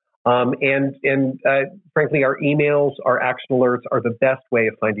 And frankly, our emails, our action alerts are the best way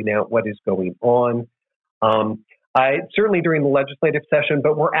of finding out what is going on. Certainly during the legislative session,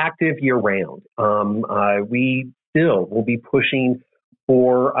 but we're active year-round. We still will be pushing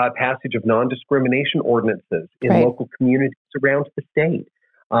for passage of non-discrimination ordinances in local communities around the state,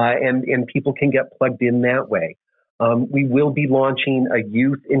 and people can get plugged in that way. We will be launching a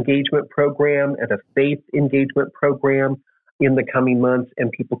youth engagement program and a faith engagement program in the coming months,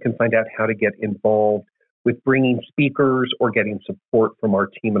 and people can find out how to get involved with bringing speakers or getting support from our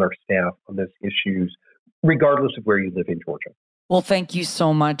team and our staff on those issues, regardless of where you live in Georgia. Well, thank you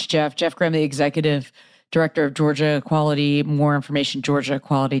so much, Jeff. Jeff Graham, the Executive Director of Georgia Equality. More information,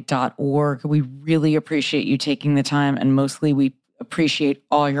 georgiaequality.org. We really appreciate you taking the time, and mostly we appreciate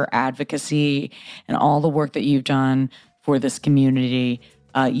all your advocacy and all the work that you've done for this community.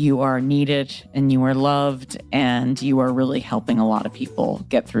 You are needed and you are loved, and you are really helping a lot of people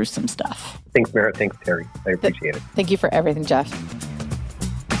get through some stuff. Thanks, Merritt. Thanks, Terry. I appreciate it. Thank you for everything, Jeff.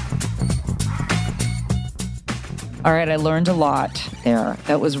 All right, I learned a lot there.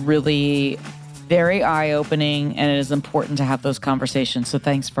 That was really very eye-opening, and it is important to have those conversations. So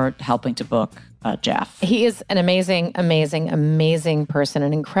thanks for helping to book Jeff. He is an amazing, amazing, amazing person,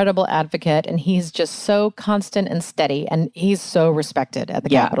 an incredible advocate, and he's just so constant and steady, and he's so respected at the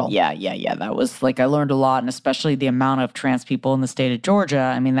Capitol. Yeah. That was I learned a lot, and especially the amount of trans people in the state of Georgia.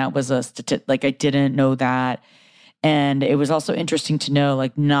 I mean, that was a statistic. I didn't know that. And it was also interesting to know,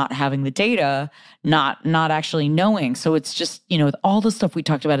 not having the data, not actually knowing. So it's just, with all the stuff we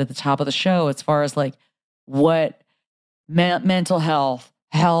talked about at the top of the show, as far as what mental health,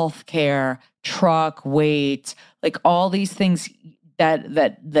 healthcare, truck weight, all these things that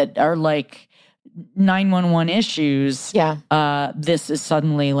are 911 issues. Yeah. This is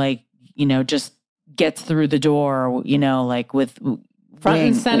suddenly just gets through the door, with front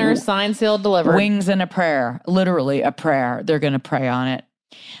and center, signed, sealed, delivered. Wings and a prayer, literally a prayer. They're going to pray on it.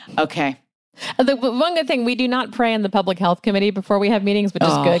 Okay. The one good thing, we do not pray in the Public Health Committee before we have meetings, which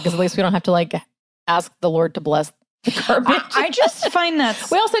is good, because at least we don't have to ask the Lord to bless the garbage. I just find that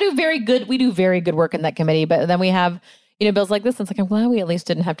we also do very good work in that committee, but then we have bills like this. And it's I'm glad we at least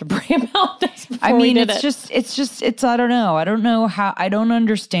didn't have to pray about this before I don't know. I don't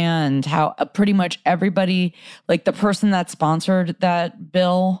understand how pretty much everybody, the person that sponsored that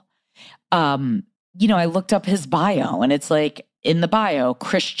bill, I looked up his bio, and it's in the bio,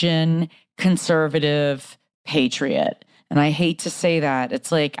 Christian, conservative, patriot. And I hate to say that.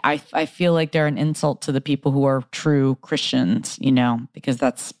 It's I feel like they're an insult to the people who are true Christians, because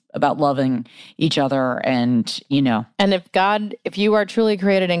that's about loving each other and. And if you are truly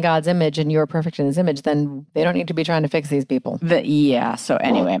created in God's image and you are perfect in his image, then they don't need to be trying to fix these people. So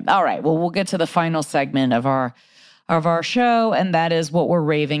anyway, all right. Well, we'll get to the final segment of our show, and that is what we're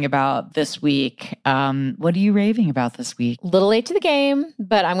raving about this week. What are you raving about this week? Little late to the game,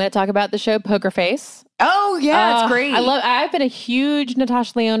 but I'm going to talk about the show Poker Face. Oh, yeah, it's great. I've been a huge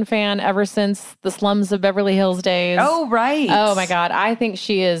Natasha Lyonne fan ever since the Slums of Beverly Hills days. Oh, right. Oh, my God. I think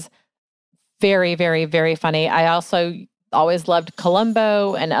she is very, very, very funny. I also always loved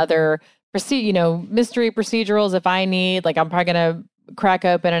Columbo and other, mystery procedurals. If I need, I'm probably going to crack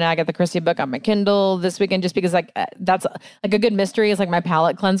open an Agatha Christie book on my Kindle this weekend, just because that's a good mystery is my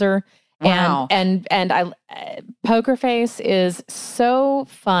palate cleanser. Wow. And I Poker Face is so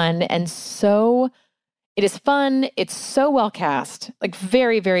fun and it is fun. It's so well cast.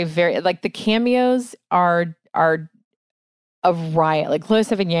 Very, very, very the cameos are a riot. Chloe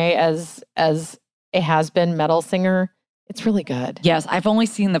Sevigny as a has-been metal singer. It's really good. Yes, I've only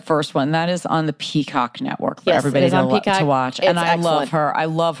seen the first one. That is on the Peacock Network for Yes, everybody it is on Peacock. to watch. It's And I excellent. love her. I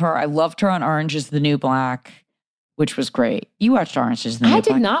love her. I loved her on Orange is the New Black, which was great. You watched Orange is the New I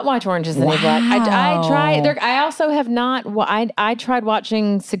Black? did not watch Orange is the New Black. I tried. I also have not. I tried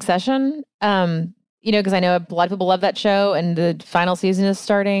watching Succession. Because I know a lot of people love that show, and the final season is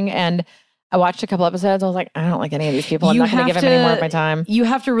starting. And I watched a couple episodes. I was like, I don't like any of these people. I'm not going to give them any more of my time. You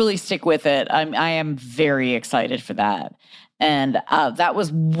have to really stick with it. I am very excited for that. And that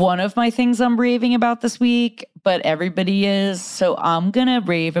was one of my things I'm raving about this week, but everybody is. So I'm going to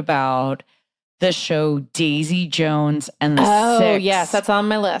rave about the show Daisy Jones and the Six. Oh, yes. That's on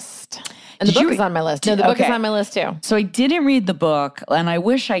my list. And the book is on my list. No, the book is on my list too. So I didn't read the book, and I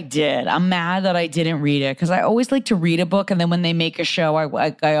wish I did. I'm mad that I didn't read it because I always like to read a book, and then when they make a show,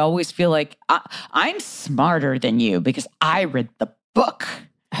 I always feel like I'm smarter than you because I read the book.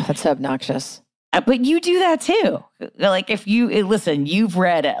 Oh, that's so obnoxious. But you do that too. Like if you listen, you've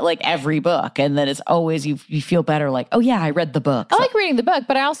read like every book, and then it's always you feel better. Like, oh yeah, I read the book. I like reading the book,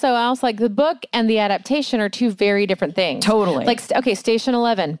 but I also like the book and the adaptation are two very different things. Totally. Like Station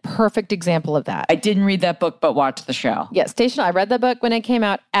 11, perfect example of that. I didn't read that book, but watched the show. Yeah, I read the book when it came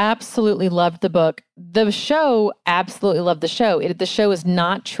out. Absolutely loved the book. The show, absolutely loved the show. The show is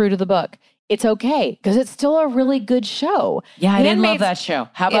not true to the book. It's okay because it's still a really good show. Yeah, I didn't love that show.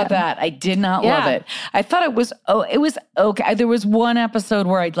 How about that? I did not love it. I thought it was okay. There was one episode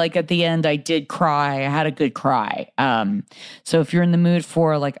where at the end I did cry. I had a good cry. So if you're in the mood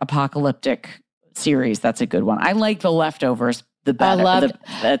for like apocalyptic series, that's a good one. I like The Leftovers.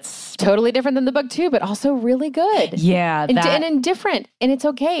 That's totally different than the book too, but also really good. Yeah, and indifferent, and it's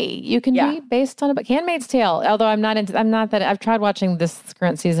okay. You can be based on a book. Handmaid's Tale. Although I'm not that. I've tried watching this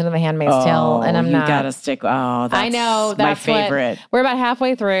current season of The Handmaid's Tale, and I'm not. You gotta stick. Oh, that's I know. That's my favorite. We're about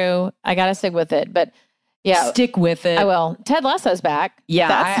halfway through. I gotta stick with it, but. Yeah, stick with it. I will. Ted Lasso's back. Yeah,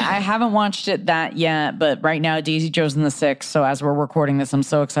 I haven't watched that yet, but right now Daisy Jones and the Six. So as we're recording this, I'm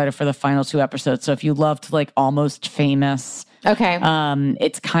so excited for the final 2 episodes. So if you loved like Almost Famous, okay,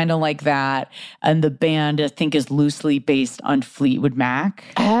 it's kind of like that, and the band I think is loosely based on Fleetwood Mac.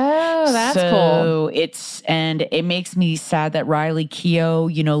 Oh, that's cool. And it makes me sad that Riley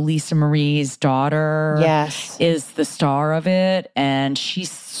Keough, Lisa Marie's daughter, is the star of it, and she's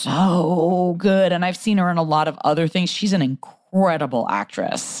so good. And I've seen her in a lot of other things. She's an incredible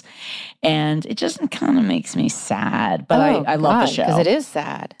actress. And it just kind of makes me sad. But I love the show. Because it is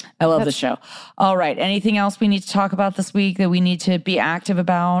sad. I love the show. All right. Anything else we need to talk about this week that we need to be active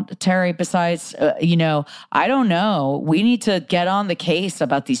about, Terry, besides, I don't know. We need to get on the case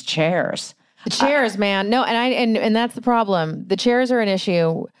about these chairs. The chairs, man. No, and that's the problem. The chairs are an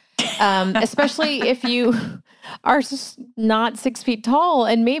issue. Especially if you are not 6 feet tall,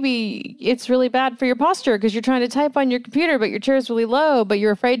 and maybe it's really bad for your posture because you're trying to type on your computer, but your chair is really low, but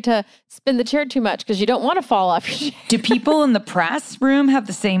you're afraid to spin the chair too much because you don't want to fall off your chair. Do people in the press room have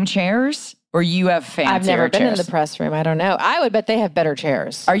the same chairs, or you have fancier chairs? I've never been in the press room. I don't know. I would bet they have better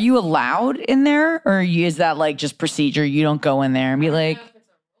chairs. Are you allowed in there, or is that like just procedure? You don't go in there and be like, I don't know if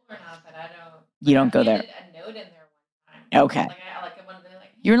it's a rule or not, but I don't. You don't go there. A note in there one time. Okay.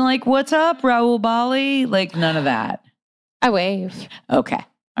 You're like, what's up, Raoul Bali? Like, none of that. I wave. Okay.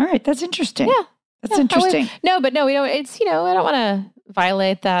 All right. That's interesting. Yeah. That's interesting. No, we don't. It's, I don't want to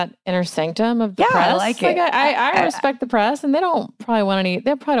violate that inner sanctum of the press. I like it. I respect the press, and they probably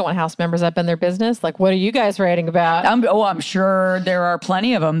don't want House members up in their business. Like, what are you guys writing about? I'm sure there are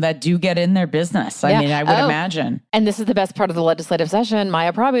plenty of them that do get in their business. I mean, I would imagine. And this is the best part of the legislative session.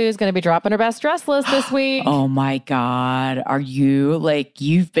 Maya Prabhu is going to be dropping her best dress list this week. Oh my God. Are you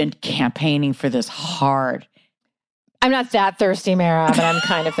you've been campaigning for this hard? I'm not that thirsty, Mara, but I'm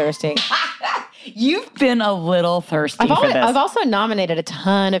kind of thirsty. You've been a little thirsty for this. I've also nominated a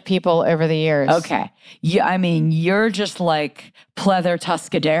ton of people over the years. Okay. Yeah, I mean, you're just like pleather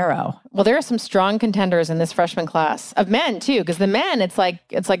Tuscadero. Well, there are some strong contenders in this freshman class of men too, because the men, it's like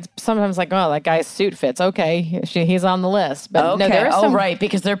sometimes like, oh, that guy's suit fits. Okay, he's on the list. But okay. No, there are some, right,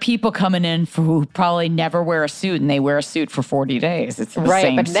 because there are people coming in who probably never wear a suit, and they wear a suit for 40 days. It's the right,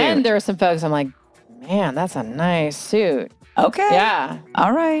 same but suit. then there are some folks I'm like, man, that's a nice suit. Okay. Yeah.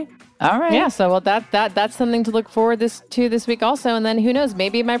 All right. Yeah, so that's something to look forward to this week also, and then who knows,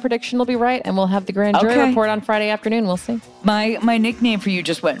 maybe my prediction will be right, and we'll have the grand jury report on Friday afternoon. We'll see. My nickname for you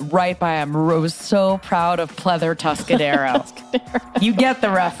just went right by. I was so proud of pleather Tuscadero. You get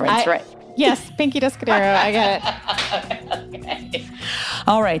the reference, right? Yes, Pinky Tuscadero. I get it. Okay.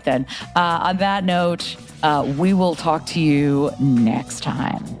 All right then. On that note, we will talk to you next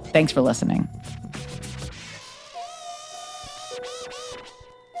time. Thanks for listening.